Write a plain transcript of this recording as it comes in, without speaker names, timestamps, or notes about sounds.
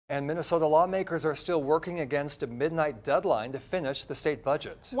And Minnesota lawmakers are still working against a midnight deadline to finish the state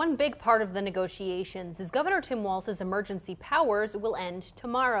budget. One big part of the negotiations is Governor Tim Walz's emergency powers will end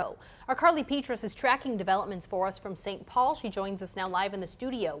tomorrow. Our Carly Petras is tracking developments for us from St. Paul. She joins us now live in the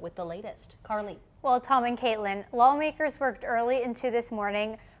studio with the latest. Carly. Well, Tom and Caitlin, lawmakers worked early into this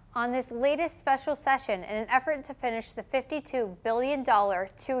morning on this latest special session in an effort to finish the $52 billion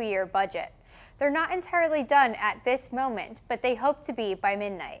two-year budget. They're not entirely done at this moment, but they hope to be by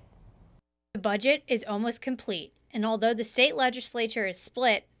midnight. The budget is almost complete, and although the state legislature is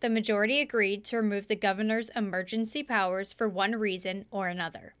split, the majority agreed to remove the governor's emergency powers for one reason or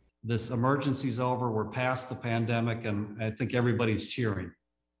another. This emergency's over, we're past the pandemic, and I think everybody's cheering.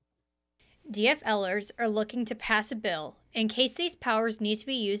 DFLers are looking to pass a bill in case these powers need to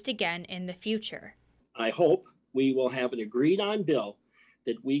be used again in the future. I hope we will have an agreed-on bill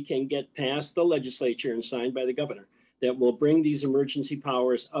that we can get past the legislature and signed by the governor that will bring these emergency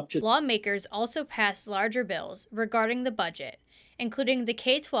powers up to. Lawmakers also passed larger bills regarding the budget, including the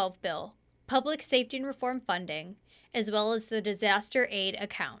K-12 bill, public safety and reform funding, as well as the disaster aid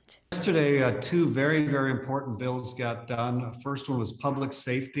account. Yesterday, two very, very important bills got done. First one was public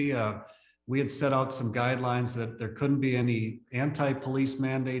safety. We had set out some guidelines that there couldn't be any anti-police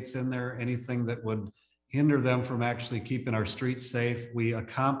mandates in there, anything that would hinder them from actually keeping our streets safe. We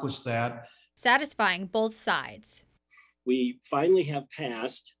accomplished that. Satisfying both sides. We finally have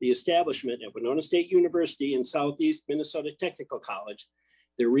passed the establishment at Winona State University and Southeast Minnesota Technical College,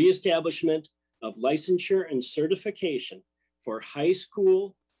 the reestablishment of licensure and certification for high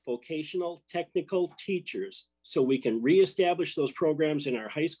school vocational technical teachers, so we can reestablish those programs in our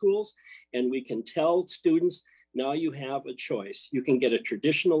high schools, and we can tell students, now you have a choice. You can get a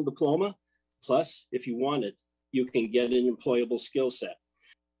traditional diploma, plus, if you want it, you can get an employable skill set.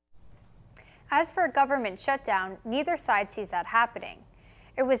 As for a government shutdown, neither side sees that happening.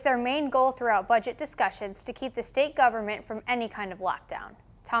 It was their main goal throughout budget discussions to keep the state government from any kind of lockdown.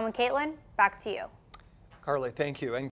 Tom and Caitlin, back to you. Carly, thank you.